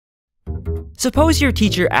Suppose your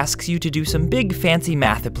teacher asks you to do some big fancy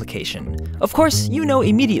math application. Of course, you know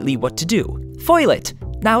immediately what to do. Foil it!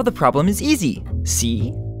 Now the problem is easy.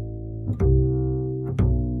 See?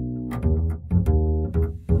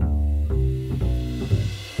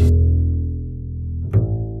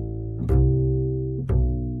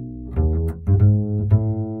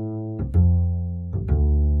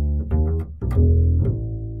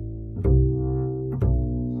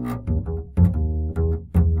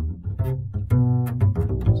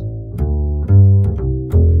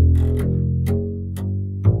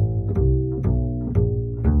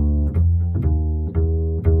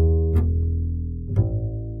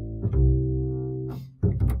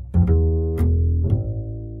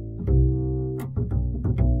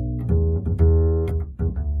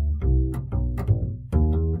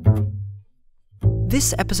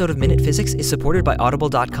 This episode of Minute Physics is supported by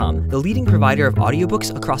Audible.com, the leading provider of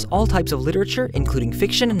audiobooks across all types of literature, including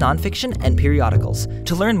fiction, nonfiction, and periodicals.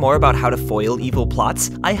 To learn more about how to foil evil plots,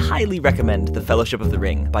 I highly recommend The Fellowship of the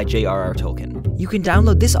Ring by J.R.R. Tolkien. You can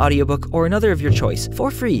download this audiobook or another of your choice for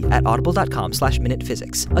free at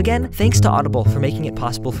audible.com/MinutePhysics. Again, thanks to Audible for making it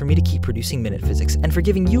possible for me to keep producing Minute Physics and for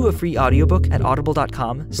giving you a free audiobook at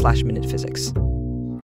audible.com/MinutePhysics.